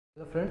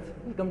Hello friends,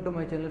 welcome to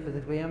my channel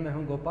physics भैया। मैं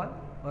हूं गोपाल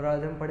और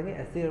आज हम पढ़ेंगे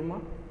SC Verma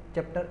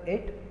chapter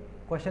 8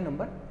 question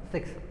number 6।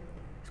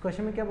 इस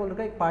क्वेश्चन में क्या बोल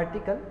रखा है, एक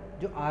पार्टिकल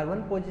जो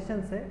R1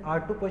 पोजीशन से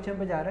R2 पोजीशन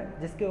पे जा रहा है,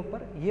 जिसके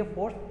ऊपर ये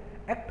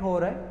फोर्स एक्ट हो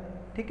रहा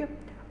है। ठीक है,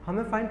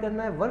 हमें फाइंड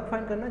करना है, वर्क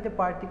फाइंड करना है। जब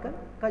पार्टिकल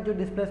का जो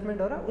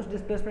डिस्प्लेसमेंट हो रहा है उस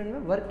डिस्प्लेसमेंट में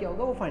वर्क क्या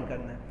होगा वो फाइंड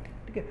करना है।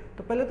 ठीक है,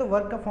 तो पहले तो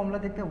वर्क का फॉर्मूला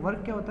देखते हैं।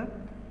 वर्क क्या होता है?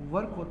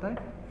 वर्क होता है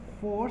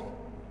force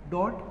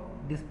dot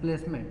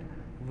displacement.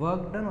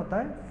 Work done होता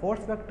है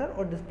फोर्स वेक्टर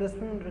और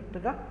डिस्प्लेसमेंट वेक्टर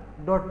का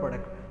डॉट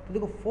प्रोडक्ट। तो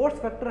देखो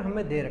फोर्स वेक्टर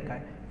हमें दे रखा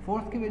है,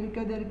 फोर्स की वैल्यू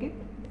क्या दे रखी है,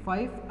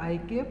 5i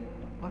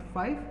कैप और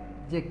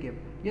 5j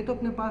कैप। ये तो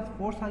अपने पास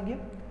फोर्स आ गया।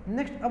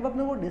 नेक्स्ट अब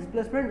अपने को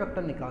डिस्प्लेसमेंट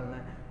वेक्टर निकालना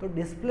है। तो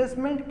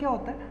डिस्प्लेसमेंट क्या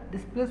होता है?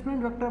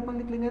 डिस्प्लेसमेंट वेक्टर अपन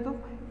लिख लेंगे तो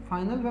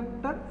final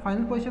vector,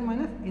 final position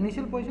minus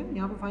initial position.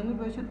 यहाँ पे फाइनल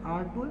पोजीशन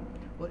R2 है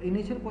और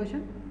इनिशियल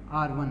पोजीशन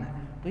R1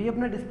 है। तो ये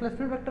अपना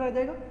डिस्प्लेसमेंट वेक्टर आ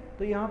जाएगा।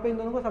 तो यहाँ पे इन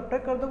दोनों को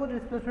सब्ट्रैक्ट कर दोगे तो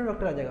डिस्प्लेसमेंट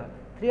वेक्टर आ जाएगा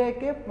 3i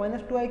cap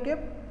minus 2i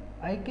cap,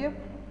 i cap,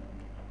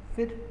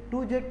 फिर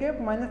 2j cap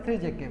minus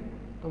 3j cap,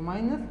 तो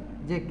माइनस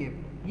j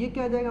कैप। ये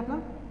क्या आ जाएगा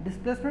अपना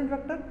डिस्प्लेसमेंट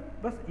वेक्टर।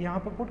 बस यहाँ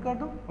पर पुट कर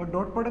दो और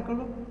डॉट प्रोडक्ट कर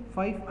दो,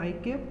 5i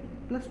cap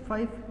plus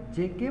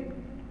 5j cap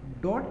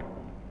dot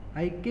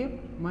i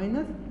cap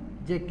minus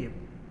j cap.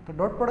 तो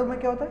डॉट प्रोडक्ट में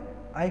क्या होता है,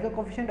 i का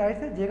कोफिशिएंट i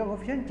से, j का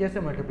कोफिशिएंट j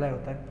से मल्टीप्लाई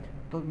होता है।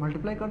 तो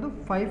मल्टीप्लाई कर दो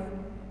 5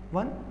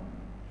 1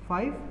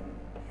 5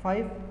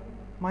 5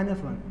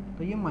 माइनस 1,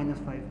 तो ये माइनस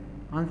 5।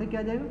 आंसर क्या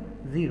आ जाएगा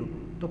 0।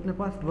 तो अपने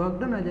पास वर्क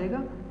डन आ जाएगा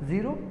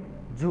 0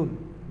 जूल।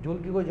 जूल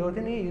की कोई जरूरत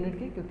ही नहीं है यूनिट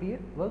की, क्योंकि ये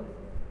वर्क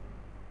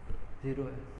 0 है।